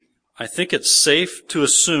I think it's safe to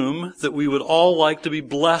assume that we would all like to be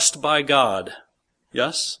blessed by God.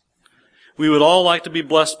 Yes? We would all like to be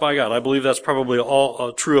blessed by God. I believe that's probably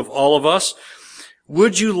all true of all of us.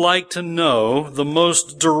 Would you like to know the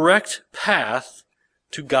most direct path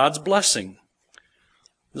to God's blessing?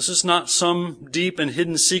 This is not some deep and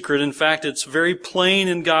hidden secret. In fact, it's very plain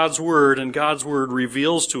in God's Word, and God's Word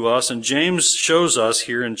reveals to us, and James shows us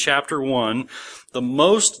here in chapter 1, the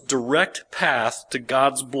most direct path to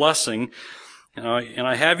God's blessing. And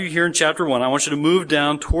I have you here in chapter 1. I want you to move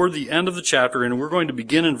down toward the end of the chapter, and we're going to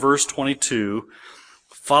begin in verse 22.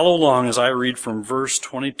 Follow along as I read from verse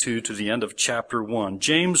 22 to the end of chapter 1.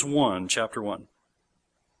 James 1, chapter 1.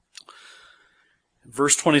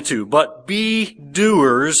 Verse 22, "But be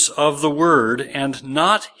doers of the word, and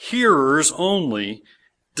not hearers only,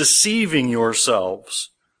 deceiving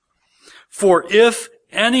yourselves. For if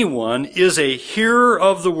anyone is a hearer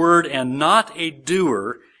of the word and not a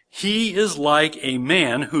doer, he is like a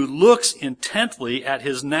man who looks intently at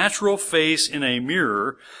his natural face in a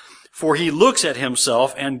mirror, for he looks at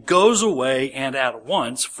himself and goes away and at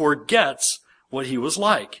once forgets what he was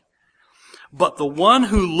like. But the one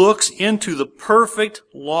who looks into the perfect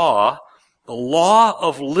law, the law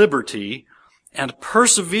of liberty, and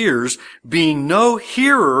perseveres, being no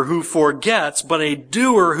hearer who forgets, but a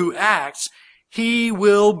doer who acts, he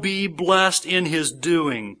will be blessed in his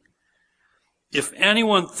doing. If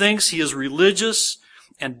anyone thinks he is religious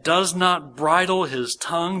and does not bridle his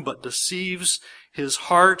tongue, but deceives his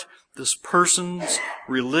heart, this person's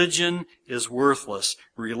religion is worthless.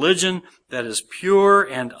 Religion that is pure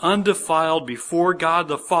and undefiled before God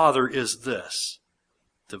the Father is this: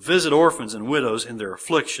 to visit orphans and widows in their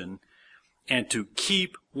affliction, and to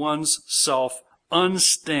keep one's self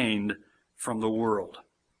unstained from the world."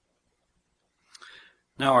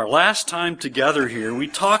 Now, our last time together here, we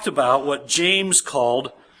talked about what James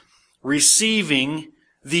called receiving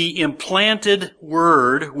the implanted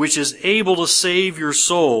word, which is able to save your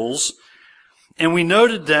souls. And we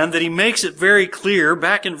noted then that he makes it very clear,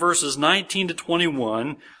 back in verses 19 to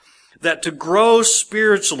 21, that to grow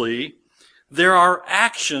spiritually, there are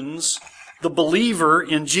actions the believer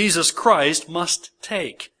in Jesus Christ must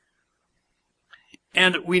take.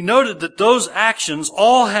 And we noted that those actions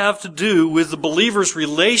all have to do with the believer's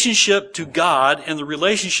relationship to God and the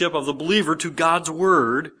relationship of the believer to God's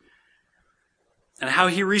Word, and how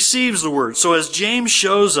he receives the Word. So as James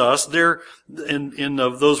shows us there in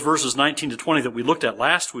those verses 19 to 20 that we looked at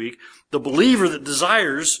last week, the believer that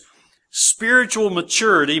desires spiritual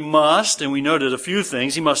maturity must, and we noted a few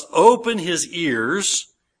things, he must open his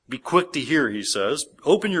ears, be quick to hear, he says.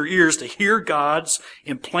 Open your ears to hear God's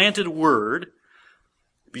implanted Word.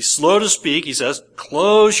 Be slow to speak, he says.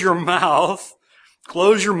 Close your mouth,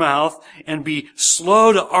 and be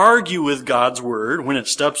slow to argue with God's Word when it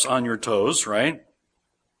steps on your toes, right?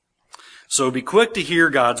 So be quick to hear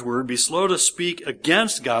God's Word, be slow to speak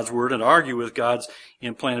against God's Word and argue with God's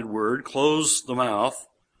implanted Word. Close the mouth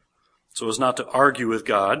so as not to argue with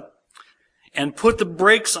God. And put the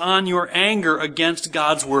brakes on your anger against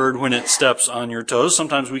God's Word when it steps on your toes.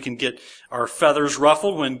 Sometimes we can get our feathers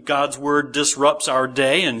ruffled when God's Word disrupts our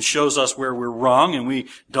day and shows us where we're wrong, and we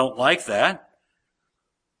don't like that.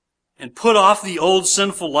 And put off the old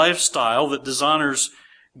sinful lifestyle that dishonors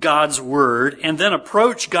God's Word, and then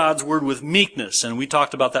approach God's Word with meekness. And we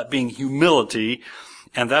talked about that being humility,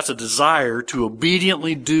 and that's a desire to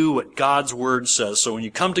obediently do what God's Word says. So when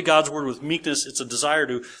you come to God's Word with meekness, it's a desire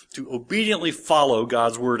to obediently follow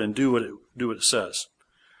God's Word and do what it says.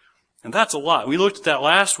 And that's a lot. We looked at that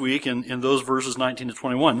last week in those verses 19 to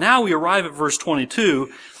 21. Now we arrive at verse 22,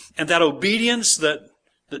 and that obedience that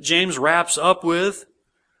James wraps up with,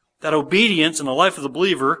 that obedience in the life of the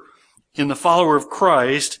believer, in the follower of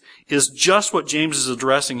Christ, is just what James is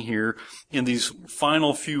addressing here in these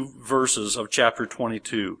final few verses of chapter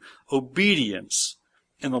 22. Obedience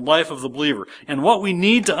in the life of the believer. And what we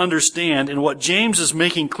need to understand, and what James is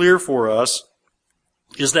making clear for us,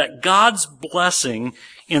 is that God's blessing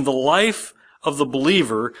in the life of the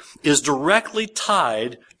believer is directly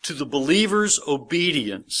tied to the believer's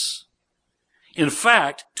obedience. In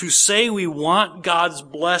fact, to say we want God's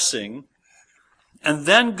blessing and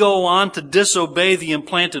then go on to disobey the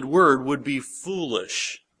implanted Word would be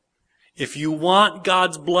foolish. If you want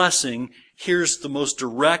God's blessing, here's the most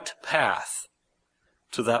direct path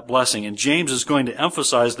to that blessing. And James is going to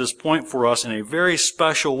emphasize this point for us in a very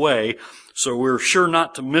special way, so we're sure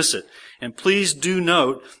not to miss it. And please do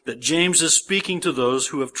note that James is speaking to those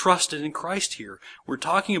who have trusted in Christ here. We're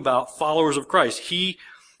talking about followers of Christ. He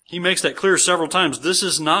makes that clear several times. This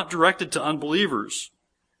is not directed to unbelievers.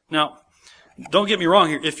 Now, don't get me wrong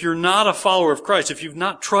here. If you're not a follower of Christ, if you've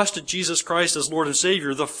not trusted Jesus Christ as Lord and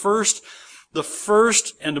Savior, the first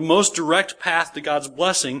and most direct path to God's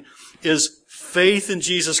blessing is faith in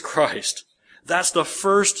Jesus Christ. That's the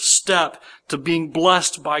first step to being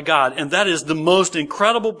blessed by God. And that is the most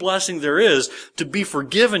incredible blessing there is, to be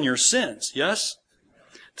forgiven your sins. Yes?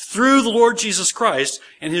 Through the Lord Jesus Christ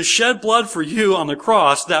and His shed blood for you on the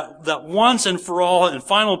cross, that once and for all and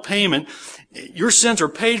final payment, your sins are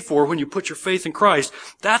paid for when you put your faith in Christ.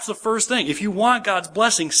 That's the first thing. If you want God's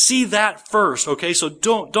blessing, see that first, okay? So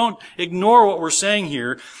don't ignore what we're saying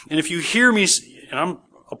here. And if you hear me, and I'm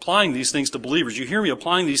applying these things to believers, you hear me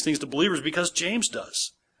applying these things to believers because James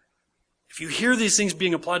does. If you hear these things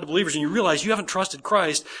being applied to believers and you realize you haven't trusted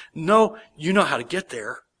Christ, you know how to get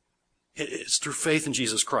there. It's through faith in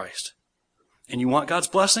Jesus Christ. And you want God's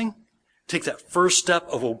blessing? Take that first step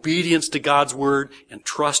of obedience to God's Word and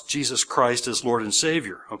trust Jesus Christ as Lord and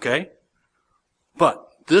Savior, okay? But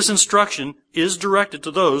this instruction is directed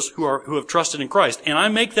to those who have trusted in Christ. And I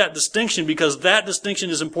make that distinction because that distinction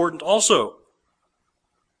is important also.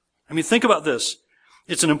 I mean, think about this.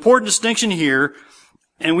 It's an important distinction here,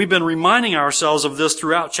 and we've been reminding ourselves of this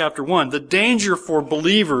throughout chapter 1. The danger for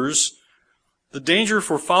believers, the danger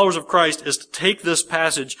for followers of Christ is to take this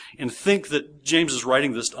passage and think that James is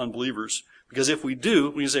writing this to unbelievers. Because if we do,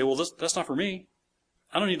 we can say, well, that's not for me.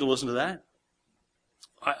 I don't need to listen to that.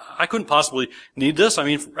 I couldn't possibly need this. I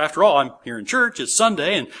mean, after all, I'm here in church. It's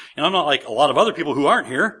Sunday, and I'm not like a lot of other people who aren't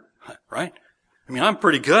here, right? I mean, I'm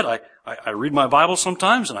pretty good. I read my Bible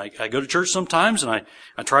sometimes, and I go to church sometimes, and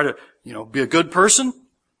I try to, be a good person.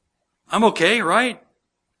 I'm okay, right?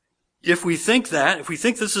 If we think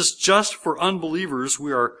this is just for unbelievers,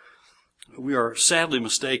 we are sadly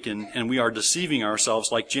mistaken, and we are deceiving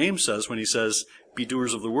ourselves, like James says when he says, be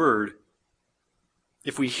doers of the word.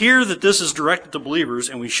 If we hear that this is directed to believers,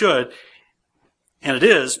 and we should, and it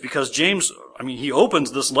is, because James, he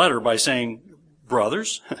opens this letter by saying,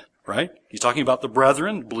 brothers, right? He's talking about the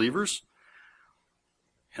brethren, believers.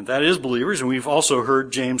 And that is believers, and we've also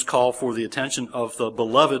heard James call for the attention of the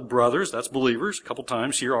beloved brothers. That's believers, a couple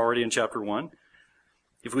times here already in chapter 1.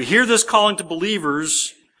 If we hear this calling to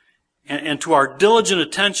believers and to our diligent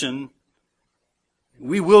attention,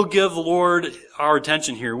 we will give the Lord our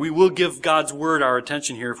attention here. We will give God's Word our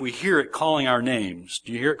attention here if we hear it calling our names.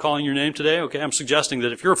 Do you hear it calling your name today? Okay, I'm suggesting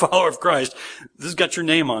that if you're a follower of Christ, this has got your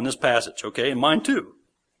name on this passage, okay, and mine too.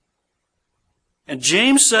 And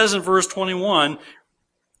James says in verse 21,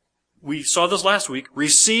 we saw this last week,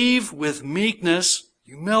 receive with meekness,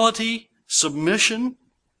 humility, submission,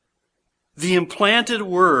 the implanted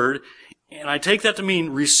word. And I take that to mean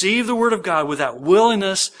receive the word of God with that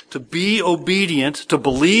willingness to be obedient, to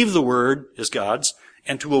believe the word is God's,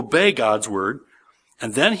 and to obey God's word.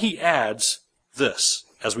 And then he adds this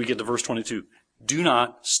as we get to verse 22. Do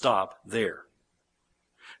not stop there.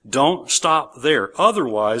 Don't stop there.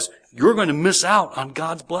 Otherwise, you're going to miss out on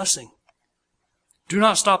God's blessing. Do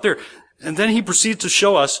not stop there. And then he proceeds to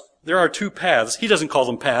show us there are two paths. He doesn't call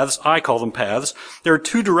them paths. I call them paths. There are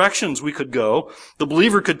two directions we could go. The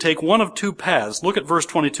believer could take one of two paths. Look at verse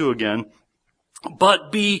 22 again. But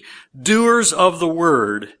be doers of the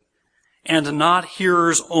word and not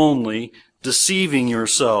hearers only, deceiving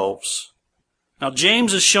yourselves. Now,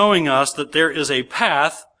 James is showing us that there is a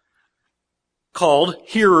path called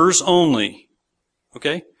hearers only.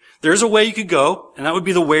 Okay? There's a way you could go, and that would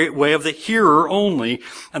be the way of the hearer only,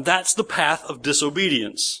 and that's the path of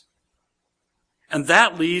disobedience. And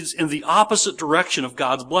that leads in the opposite direction of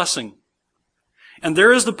God's blessing. And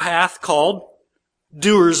there is the path called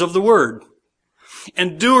doers of the word.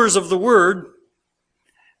 And doers of the word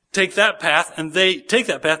take that path, and they take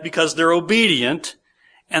that path because they're obedient,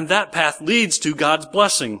 and that path leads to God's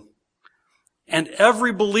blessing. And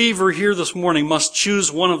every believer here this morning must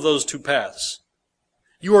choose one of those two paths.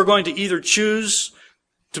 You are going to either choose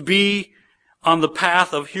to be on the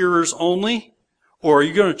path of hearers only, or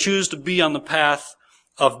you're going to choose to be on the path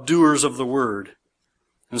of doers of the word.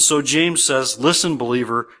 And so James says, listen,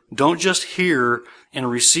 believer, don't just hear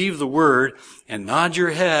and receive the word and nod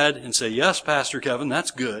your head and say, yes, Pastor Kevin,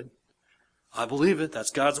 that's good. I believe it.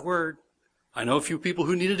 That's God's word. I know a few people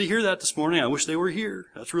who needed to hear that this morning. I wish they were here.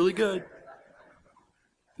 That's really good.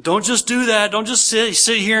 Don't just do that. Don't just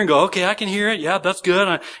sit here and go, okay, I can hear it. Yeah, that's good.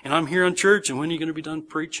 And I'm here in church. And when are you going to be done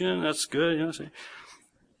preaching? That's good.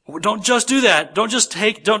 Don't just do that. Don't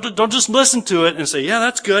just listen to it and say, yeah,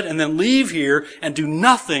 that's good. And then leave here and do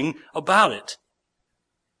nothing about it.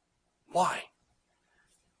 Why?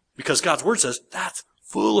 Because God's word says that's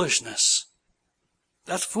foolishness.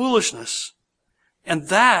 That's foolishness. And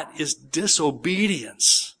that is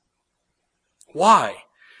disobedience. Why?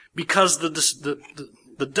 because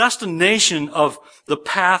the destination of the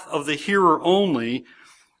path of the hearer only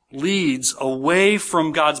leads away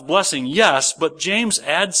from God's blessing. Yes, but James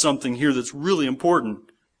adds something here that's really important.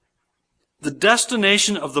 The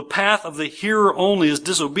destination of the path of the hearer only is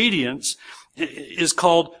disobedience, is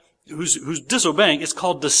called, who's disobeying, it's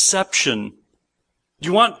called deception. Do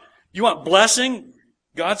you want blessing,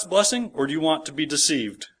 God's blessing, or do you want to be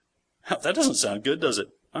deceived? That doesn't sound good, does it?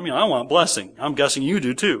 I mean, I want blessing. I'm guessing you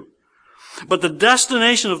do too. But the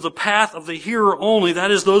destination of the path of the hearer only,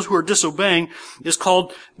 that is those who are disobeying, is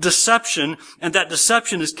called deception, and that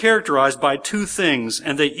deception is characterized by two things,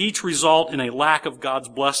 and they each result in a lack of God's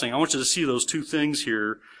blessing. I want you to see those two things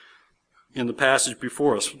here in the passage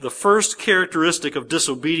before us. The first characteristic of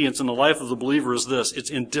disobedience in the life of the believer is this: it's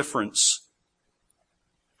indifference.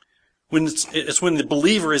 It's when the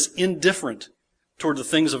believer is indifferent toward the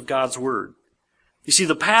things of God's Word. You see,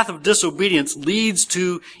 the path of disobedience leads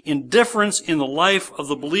to indifference in the life of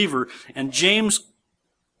the believer, and James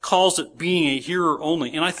calls it being a hearer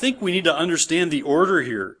only. And I think we need to understand the order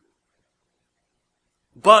here.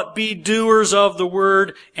 But be doers of the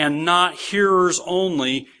word and not hearers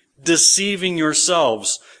only, deceiving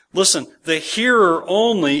yourselves. Listen, the hearer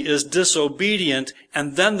only is disobedient,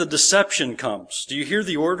 and then the deception comes. Do you hear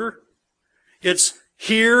the order? It's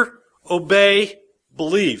hear, obey,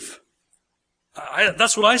 believe.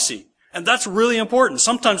 That's what I see. And that's really important.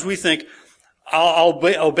 Sometimes we think, I'll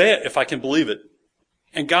obey it if I can believe it.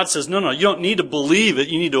 And God says, no, you don't need to believe it,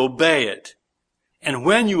 you need to obey it. And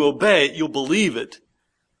when you obey it, you'll believe it.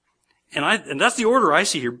 And that's the order I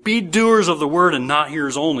see here. Be doers of the word and not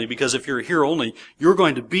hearers only, because if you're a hearer only, you're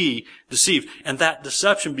going to be deceived. And that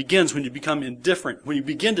deception begins when you become indifferent. When you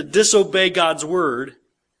begin to disobey God's word,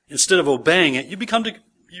 instead of obeying it, you become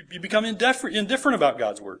indifferent about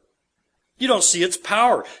God's word. You don't see its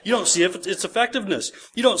power. You don't see its effectiveness.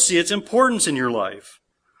 You don't see its importance in your life.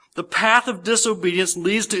 The path of disobedience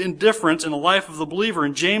leads to indifference in the life of the believer,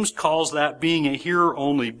 and James calls that being a hearer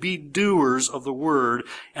only. Be doers of the word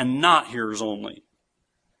and not hearers only.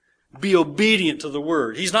 Be obedient to the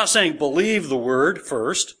word. He's not saying believe the word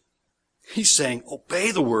first. He's saying obey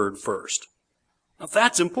the word first. Now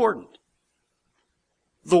that's important.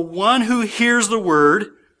 The one who hears the word,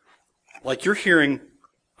 like you're hearing,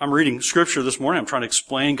 I'm reading Scripture this morning, I'm trying to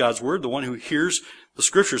explain God's Word. The one who hears the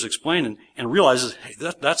Scriptures explained and realizes, hey,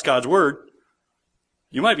 that's God's Word.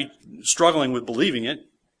 You might be struggling with believing it.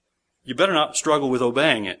 You better not struggle with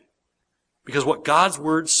obeying it. Because what God's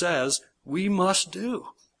Word says, we must do.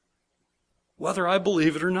 Whether I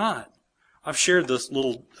believe it or not. I've shared this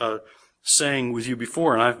little saying with you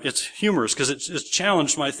before, and it's humorous because it's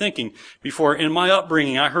challenged my thinking before. In my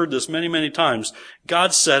upbringing, I heard this many, many times.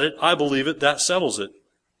 God said it, I believe it, that settles it.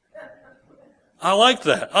 I liked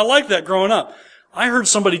that. I liked that growing up. I heard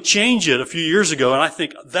somebody change it a few years ago, and I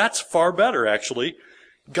think that's far better, actually.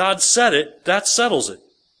 God said it, that settles it.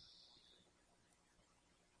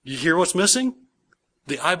 You hear what's missing?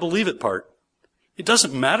 The I believe it part. It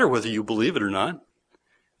doesn't matter whether you believe it or not.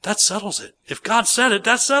 That settles it. If God said it,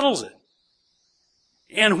 that settles it.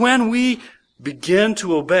 And when we begin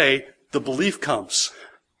to obey, the belief comes.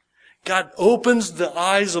 God opens the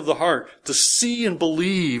eyes of the heart to see and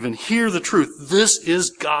believe and hear the truth. This is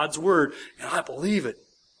God's Word, and I believe it.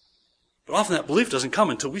 But often that belief doesn't come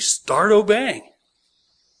until we start obeying.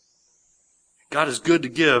 God is good to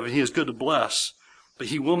give, and He is good to bless, but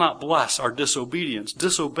He will not bless our disobedience.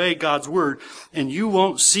 Disobey God's Word, and you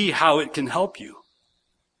won't see how it can help you.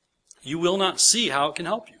 You will not see how it can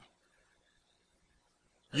help you.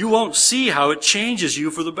 You won't see how it changes you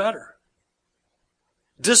for the better.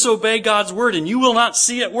 Disobey God's word and you will not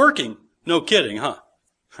see it working. No kidding, huh?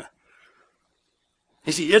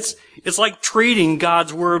 You see, it's like treating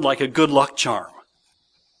God's word like a good luck charm.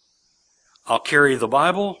 I'll carry the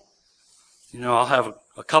Bible. I'll have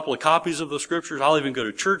a couple of copies of the Scriptures. I'll even go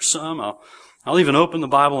to church some. I'll even open the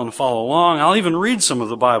Bible and follow along. I'll even read some of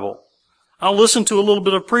the Bible. I'll listen to a little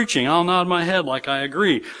bit of preaching. I'll nod my head like I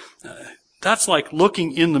agree. That's like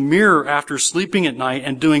looking in the mirror after sleeping at night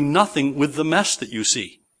and doing nothing with the mess that you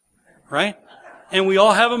see. Right? And we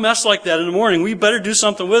all have a mess like that in the morning. We better do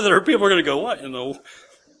something with it or people are going to go, what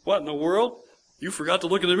in the world? You forgot to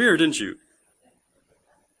look in the mirror, didn't you?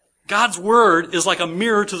 God's Word is like a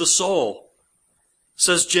mirror to the soul.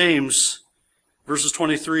 Says James, verses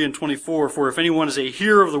 23 and 24, for if anyone is a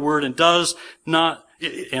hearer of the Word and does not,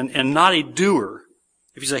 and not a doer,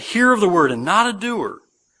 if he's a hearer of the Word and not a doer,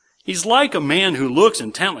 he's like a man who looks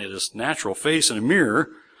intently at his natural face in a mirror,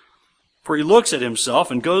 for he looks at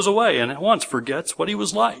himself and goes away and at once forgets what he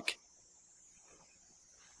was like.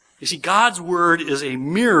 You see, God's Word is a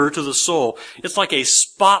mirror to the soul. It's like a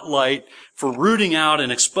spotlight for rooting out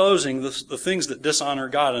and exposing the things that dishonor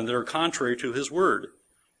God and that are contrary to His Word.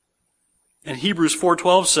 And Hebrews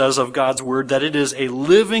 4:12 says of God's Word that it is a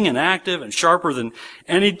living and active and sharper than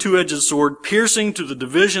any two-edged sword, piercing to the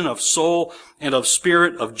division of soul and of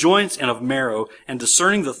spirit, of joints and of marrow, and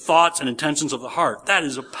discerning the thoughts and intentions of the heart. That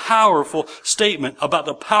is a powerful statement about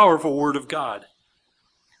the powerful Word of God.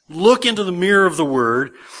 Look into the mirror of the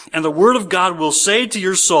Word, and the Word of God will say to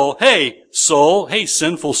your soul, hey,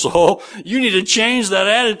 sinful soul, you need to change that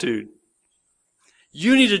attitude.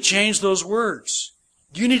 You need to change those words.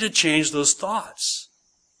 You need to change those thoughts.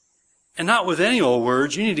 And not with any old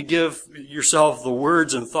words. You need to give yourself the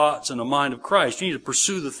words and thoughts and the mind of Christ. You need to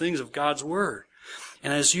pursue the things of God's Word.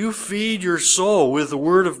 And as you feed your soul with the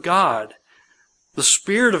Word of God, the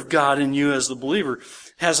Spirit of God in you as the believer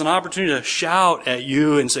has an opportunity to shout at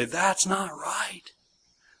you and say, that's not right.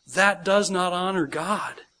 That does not honor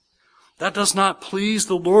God. That does not please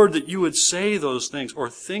the Lord that you would say those things or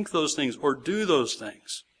think those things or do those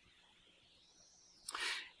things.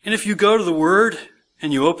 And if you go to the Word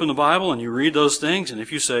and you open the Bible and you read those things, and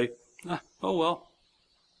if you say,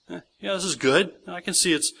 this is good. I can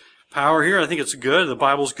see its power here. I think it's good. The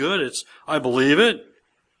Bible's good. I believe it.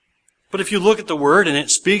 But if you look at the Word and it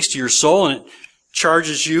speaks to your soul and it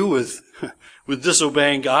charges you with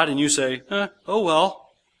disobeying God and you say, and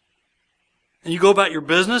you go about your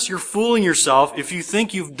business, you're fooling yourself if you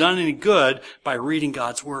think you've done any good by reading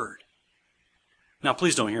God's Word. Now,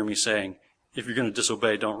 please don't hear me saying, if you're going to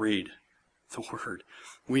disobey, don't read the Word.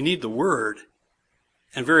 We need the Word.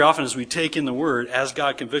 And very often as we take in the Word, as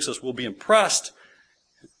God convicts us, we'll be impressed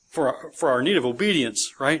for our need of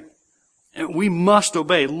obedience, right? And we must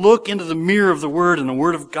obey. Look into the mirror of the Word, and the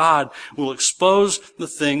Word of God will expose the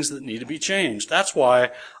things that need to be changed. That's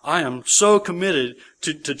why I am so committed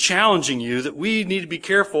to challenging you that we need to be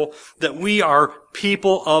careful that we are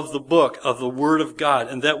people of the book, of the Word of God,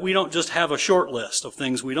 and that we don't just have a short list of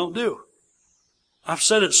things we don't do. I've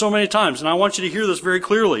said it so many times, and I want you to hear this very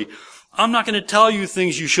clearly. I'm not going to tell you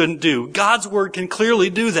things you shouldn't do. God's Word can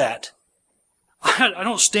clearly do that. I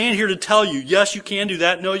don't stand here to tell you, yes, you can do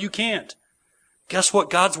that, no, you can't. Guess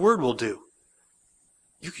what God's Word will do?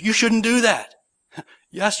 You shouldn't do that.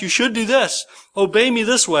 Yes, you should do this. Obey me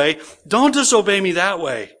this way. Don't disobey me that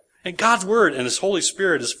way. And God's Word and His Holy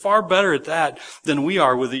Spirit is far better at that than we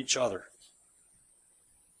are with each other.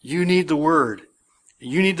 You need the Word.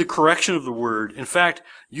 You need the correction of the Word. In fact,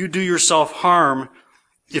 you do yourself harm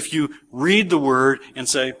if you read the Word and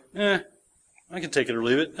say, I can take it or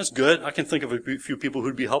leave it. That's good. I can think of a few people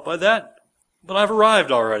who'd be helped by that. But I've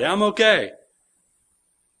arrived already. I'm okay.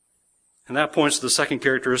 And that points to the second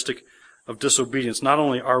characteristic of disobedience. Not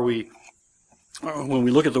only are we, when we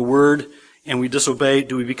look at the Word and we disobey,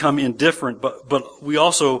 do we become indifferent, but we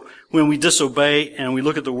also, when we disobey and we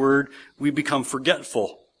look at the Word, we become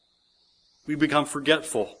forgetful. We become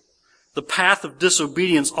forgetful. The path of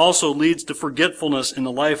disobedience also leads to forgetfulness in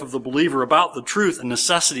the life of the believer about the truth and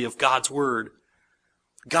necessity of God's Word.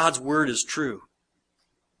 God's Word is true.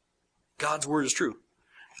 God's Word is true.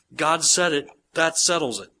 God said it, that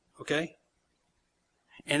settles it. Okay?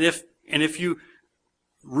 And if you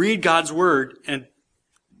read God's Word and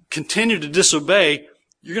continue to disobey,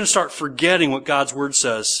 you're going to start forgetting what God's Word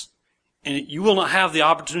says. And you will not have the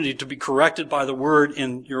opportunity to be corrected by the Word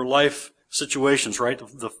in your life situations, right?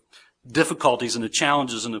 The difficulties and the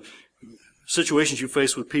challenges and the situations you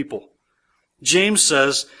face with people. James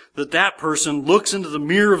says that person looks into the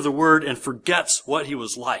mirror of the Word and forgets what he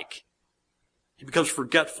was like. He becomes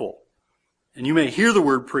forgetful. And you may hear the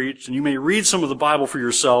Word preached, and you may read some of the Bible for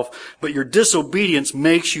yourself, but your disobedience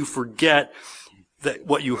makes you forget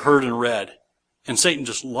what you heard and read. And Satan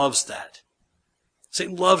just loves that.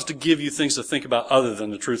 Satan loves to give you things to think about other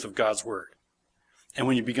than the truth of God's Word. And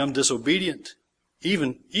when you become disobedient,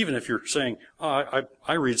 even if you're saying,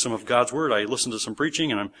 I read some of God's Word, I listen to some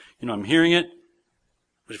preaching, and I'm hearing it.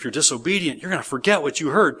 But if you're disobedient, you're going to forget what you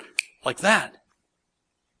heard like that.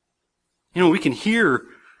 We can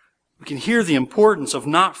hear the importance of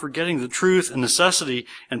not forgetting the truth and necessity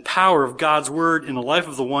and power of God's Word in the life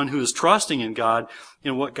of the one who is trusting in God,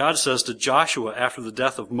 in what God says to Joshua after the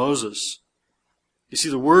death of Moses. You see,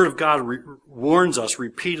 the Word of God warns us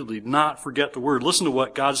repeatedly not forget the Word. Listen to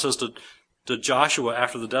what God says to Joshua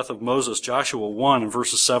after the death of Moses, Joshua 1 and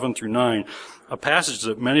verses 7 through 9, a passage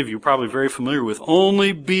that many of you are probably very familiar with.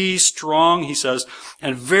 Only be strong, he says,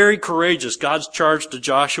 and very courageous. God's charge to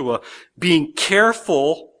Joshua, being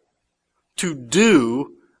careful to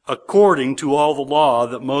do according to all the law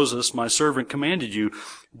that Moses, my servant, commanded you.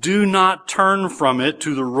 Do not turn from it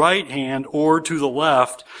to the right hand or to the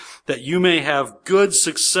left, that you may have good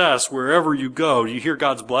success wherever you go. Do you hear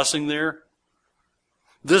God's blessing there?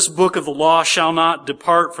 This book of the law shall not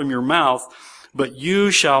depart from your mouth, but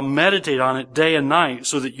you shall meditate on it day and night,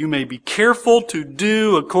 so that you may be careful to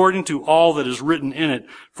do according to all that is written in it.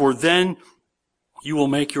 For then you will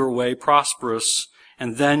make your way prosperous,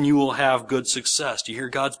 and then you will have good success. Do you hear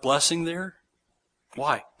God's blessing there?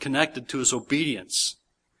 Why? Connected to His obedience.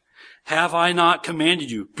 Have I not commanded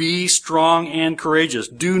you? Be strong and courageous.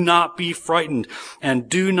 Do not be frightened, and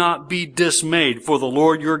do not be dismayed, for the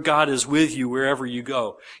Lord your God is with you wherever you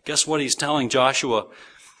go. Guess what He's telling Joshua?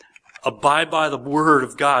 Abide by the word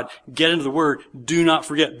of God. Get into the word. Do not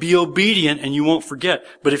forget. Be obedient and you won't forget.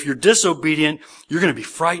 But if you're disobedient, you're going to be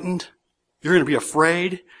frightened. You're going to be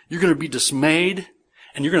afraid. You're going to be dismayed.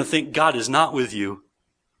 And you're going to think God is not with you.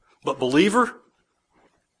 But believer,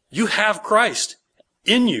 you have Christ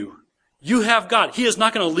in you. You have God. He is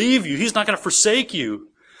not going to leave you. He's not going to forsake you.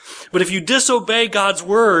 But if you disobey God's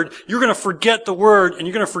word, you're going to forget the word and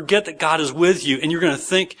you're going to forget that God is with you. And you're going to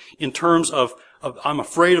think in terms of I'm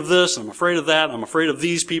afraid of this, I'm afraid of that, I'm afraid of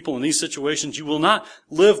these people in these situations. You will not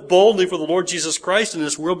live boldly for the Lord Jesus Christ in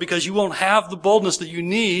this world because you won't have the boldness that you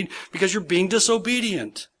need because you're being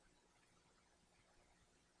disobedient.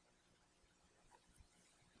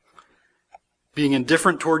 Being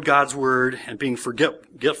indifferent toward God's word and being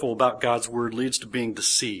forgetful about God's word leads to being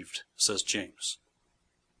deceived, says James.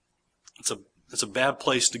 It's a bad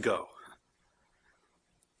place to go.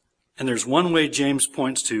 And there's one way James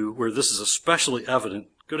points to where this is especially evident.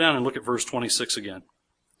 Go down and look at verse 26 again.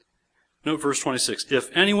 Note verse 26. If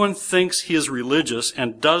anyone thinks he is religious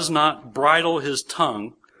and does not bridle his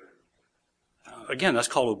tongue, again, that's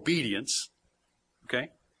called obedience. Okay?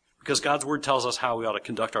 Because God's word tells us how we ought to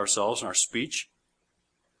conduct ourselves in our speech,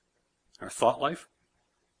 our thought life.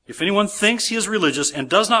 If anyone thinks he is religious and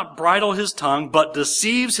does not bridle his tongue, but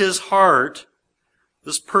deceives his heart,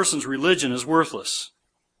 this person's religion is worthless.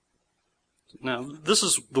 Now, this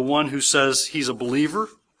is the one who says he's a believer,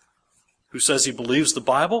 who says he believes the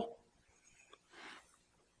Bible,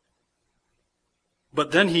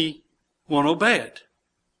 but then he won't obey it.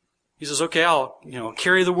 He says, okay, I'll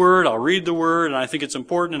carry the word, I'll read the word, and I think it's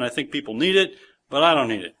important, and I think people need it, but I don't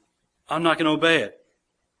need it. I'm not going to obey it.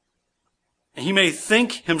 And he may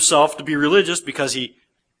think himself to be religious because he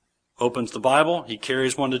opens the Bible, he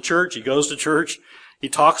carries one to church, he goes to church, he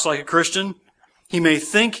talks like a Christian. He may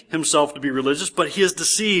think himself to be religious, but he is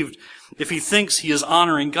deceived if he thinks he is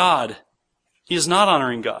honoring God. He is not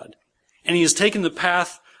honoring God. And he has taken the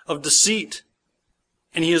path of deceit.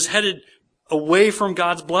 And he is headed away from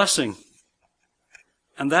God's blessing.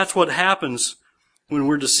 And that's what happens when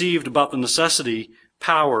we're deceived about the necessity,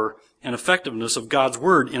 power, and effectiveness of God's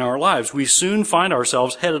word in our lives. We soon find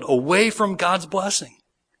ourselves headed away from God's blessing.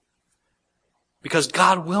 Because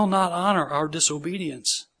God will not honor our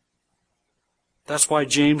disobedience. That's why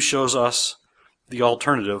James shows us the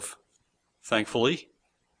alternative, thankfully.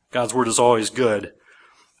 God's word is always good.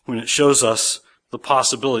 When it shows us the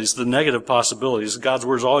possibilities, the negative possibilities, God's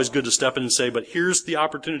word is always good to step in and say, but here's the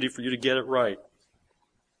opportunity for you to get it right.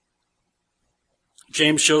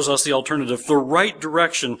 James shows us the alternative, the right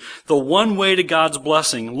direction, the one way to God's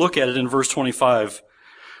blessing. Look at it in verse 25.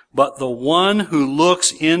 But the one who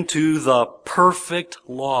looks into the perfect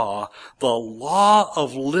law, the law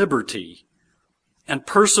of liberty, and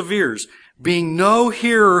perseveres, being no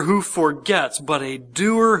hearer who forgets, but a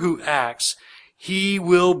doer who acts, he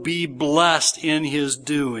will be blessed in his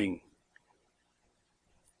doing.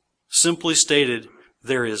 Simply stated,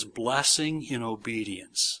 there is blessing in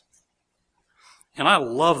obedience. And I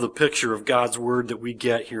love the picture of God's word that we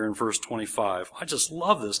get here in verse 25. I just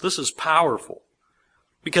love this. This is powerful.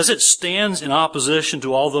 Because it stands in opposition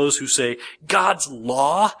to all those who say, God's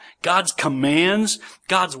law, God's commands,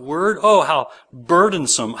 God's word, oh, how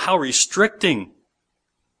burdensome, how restricting.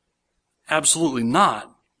 Absolutely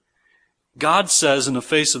not. God says in the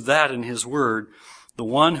face of that in His word, the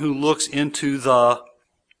one who looks into the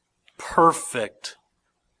perfect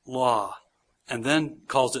law, and then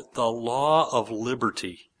calls it the law of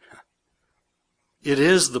liberty. It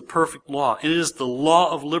is the perfect law. It is the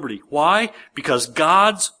law of liberty. Why? Because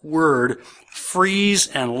God's word frees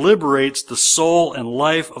and liberates the soul and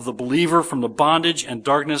life of the believer from the bondage and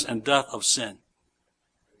darkness and death of sin.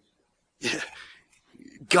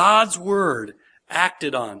 God's word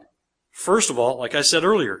acted on. First of all, like I said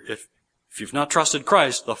earlier, if you've not trusted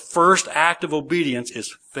Christ, the first act of obedience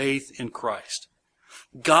is faith in Christ.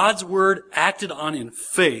 God's word acted on in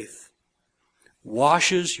faith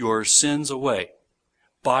washes your sins away.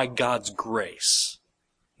 by God's grace,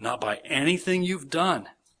 not by anything you've done.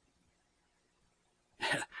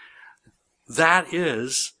 That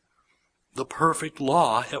is the perfect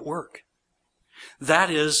law at work. That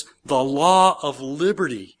is the law of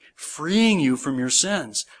liberty, freeing you from your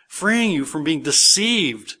sins, freeing you from being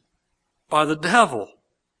deceived by the devil.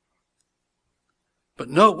 But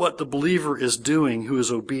note what the believer is doing who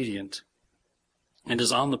is obedient and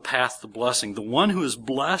is on the path to blessing. The one who is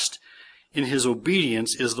blessed in his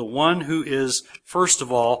obedience is the one who is, first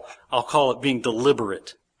of all, I'll call it being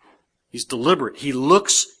deliberate. He's deliberate. He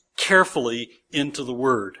looks carefully into the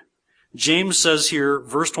Word. James says here,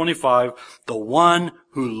 verse 25, the one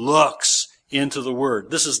who looks into the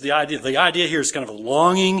Word. This is the idea. The idea here is kind of a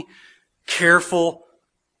longing, careful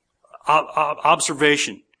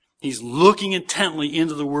observation. He's looking intently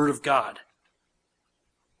into the Word of God.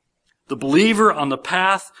 The believer on the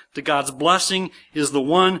path to God's blessing is the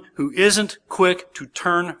one who isn't quick to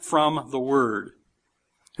turn from the Word.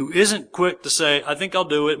 Who isn't quick to say, I think I'll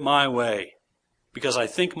do it my way, because I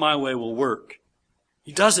think my way will work.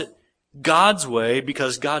 He does it God's way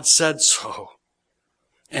because God said so.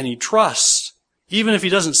 And he trusts, even if he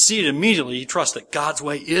doesn't see it immediately, he trusts that God's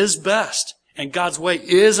way is best, and God's way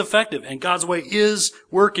is effective, and God's way is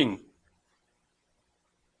working.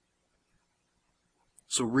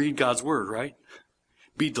 So read God's Word, right?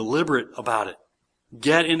 Be deliberate about it.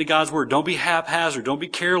 Get into God's Word. Don't be haphazard. Don't be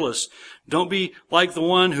careless. Don't be like the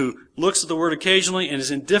one who looks at the Word occasionally and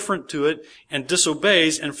is indifferent to it and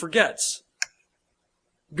disobeys and forgets.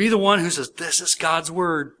 Be the one who says, this is God's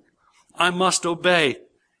Word. I must obey.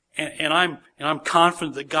 And I'm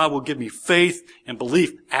confident that God will give me faith and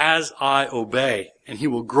belief as I obey. And He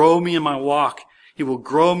will grow me in my walk. He will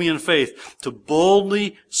grow me in faith to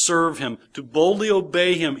boldly serve Him, to boldly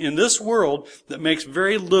obey Him in this world that makes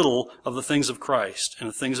very little of the things of Christ and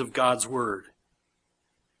the things of God's Word.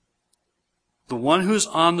 The one who's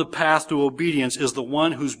on the path to obedience is the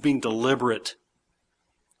one who's being deliberate,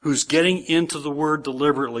 who's getting into the Word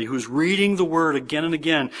deliberately, who's reading the Word again and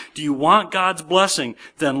again. Do you want God's blessing?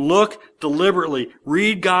 Then look deliberately,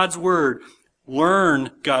 read God's Word,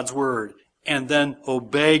 learn God's Word, and then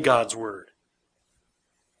obey God's Word.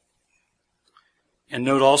 And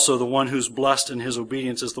note also the one who's blessed in his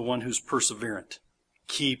obedience is the one who's perseverant.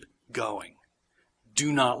 Keep going.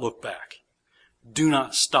 Do not look back. Do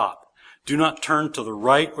not stop. Do not turn to the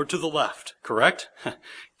right or to the left. Correct?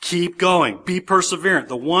 Keep going. Be perseverant.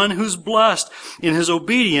 The one who's blessed in his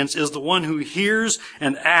obedience is the one who hears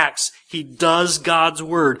and acts. He does God's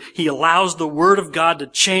Word. He allows the Word of God to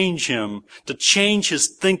change him, to change his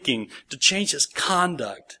thinking, to change his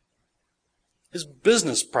conduct, his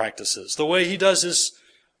business practices, the way he does his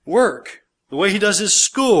work, the way he does his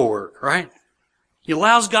schoolwork, right? He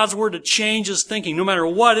allows God's Word to change his thinking, no matter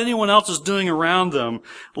what anyone else is doing around them,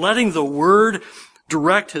 letting the Word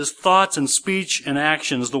direct his thoughts and speech and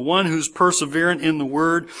actions. The one who's perseverant in the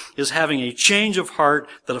Word is having a change of heart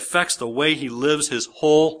that affects the way he lives his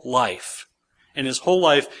whole life. And his whole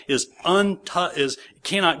life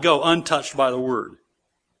cannot go untouched by the Word.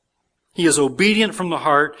 He is obedient from the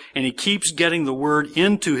heart, and he keeps getting the Word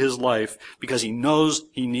into his life because he knows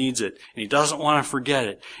he needs it, and he doesn't want to forget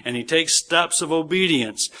it. And he takes steps of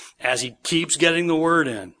obedience as he keeps getting the Word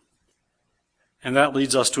in. And that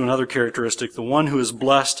leads us to another characteristic. The one who is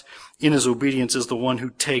blessed in his obedience is the one who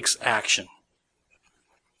takes action.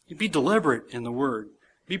 Be deliberate in the Word.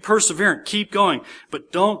 Be perseverant. Keep going.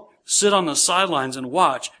 But don't sit on the sidelines and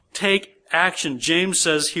watch. Take action. James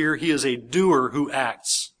says here he is a doer who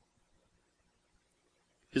acts.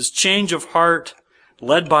 His change of heart,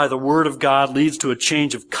 led by the Word of God, leads to a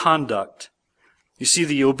change of conduct. You see,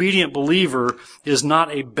 the obedient believer is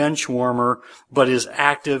not a bench warmer, but is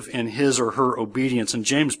active in his or her obedience. And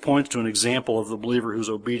James points to an example of the believer who's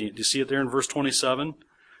obedient. Do you see it there in verse 27?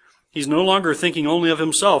 He's no longer thinking only of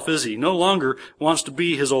himself, is he? No longer wants to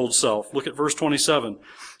be his old self. Look at verse 27.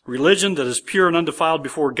 Religion that is pure and undefiled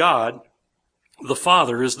before God, the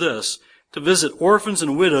Father, is this: to visit orphans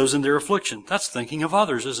and widows in their affliction. That's thinking of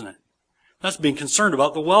others, isn't it? That's being concerned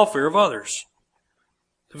about the welfare of others.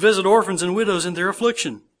 To visit orphans and widows in their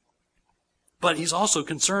affliction. But he's also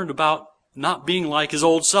concerned about not being like his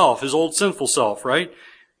old self, his old sinful self, right?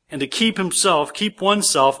 And to keep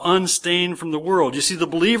oneself unstained from the world. You see, the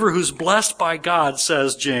believer who's blessed by God,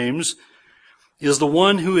 says James, is the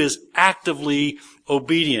one who is actively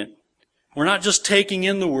obedient. We're not just taking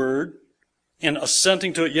in the Word and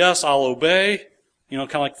assenting to it. Yes, I'll obey. Kind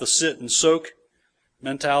of like the sit and soak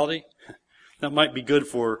mentality. That might be good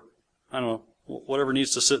for, whatever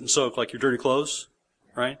needs to sit and soak, like your dirty clothes,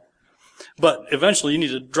 right? But eventually you need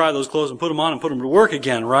to dry those clothes and put them on and put them to work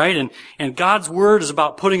again, right? And God's Word is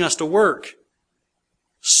about putting us to work.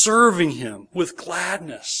 Serving Him with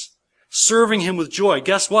gladness. Serving Him with joy.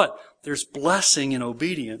 Guess what? There's blessing in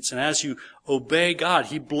obedience. And as you obey God,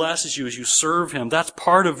 He blesses you as you serve Him. That's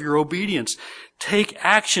part of your obedience. Take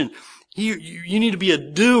action. You need to be a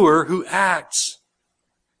doer who acts.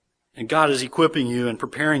 And God is equipping you and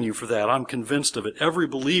preparing you for that. I'm convinced of it. Every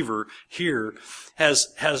believer here has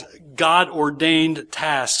God-ordained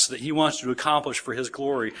tasks that He wants you to accomplish for His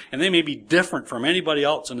glory. And they may be different from anybody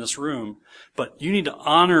else in this room. But you need to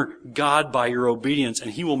honor God by your obedience,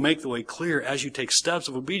 and He will make the way clear as you take steps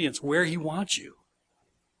of obedience where He wants you.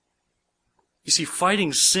 You see,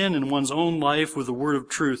 fighting sin in one's own life with the word of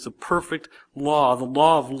truth, the perfect law, the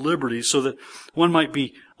law of liberty, so that one might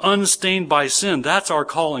be unstained by sin, that's our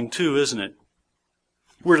calling too, isn't it?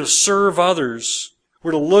 We're to serve others.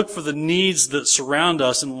 We're to look for the needs that surround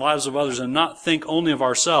us in the lives of others and not think only of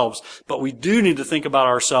ourselves. But we do need to think about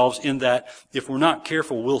ourselves in that if we're not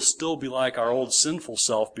careful, we'll still be like our old sinful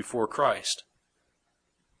self before Christ.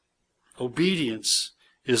 Obedience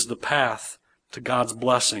is the path to God's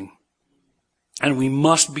blessing. And we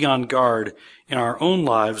must be on guard in our own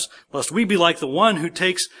lives, lest we be like the one who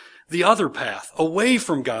takes the other path, away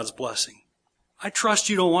from God's blessing. I trust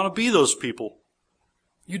you don't want to be those people.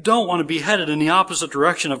 You don't want to be headed in the opposite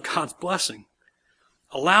direction of God's blessing,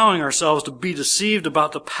 allowing ourselves to be deceived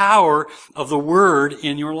about the power of the Word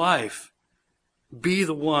in your life. Be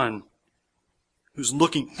the one who's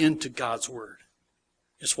looking into God's Word.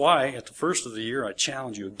 It's why at the first of the year I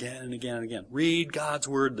challenge you again and again and again. Read God's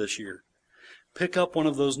Word this year. Pick up one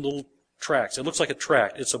of those little tracts. It looks like a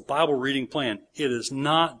tract. It's a Bible reading plan. It is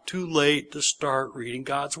not too late to start reading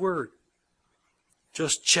God's Word.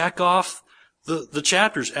 Just check off the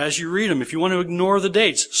chapters as you read them. If you want to ignore the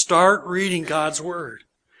dates, start reading God's Word.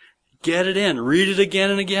 Get it in. Read it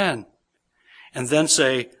again and again. And then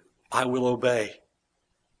say, I will obey.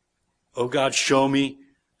 Oh God, show me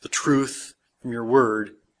the truth from your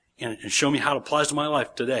Word and show me how it applies to my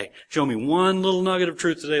life today. Show me one little nugget of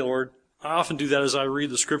truth today, Lord. I often do that as I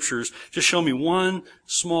read the Scriptures. Just show me one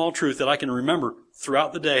small truth that I can remember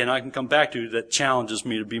throughout the day and I can come back to that challenges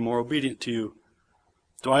me to be more obedient to you.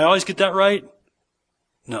 Do I always get that right?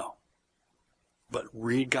 No. But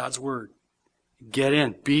read God's Word. Get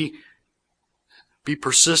in. Be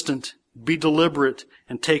persistent. Be deliberate.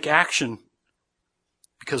 And take action.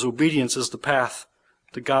 Because obedience is the path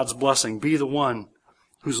to God's blessing. Be the one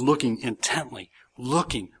who's looking intently,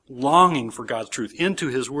 longing for God's truth into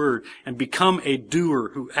His Word, and become a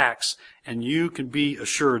doer who acts. And you can be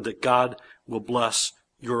assured that God will bless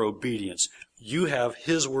your obedience. You have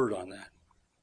His word on that.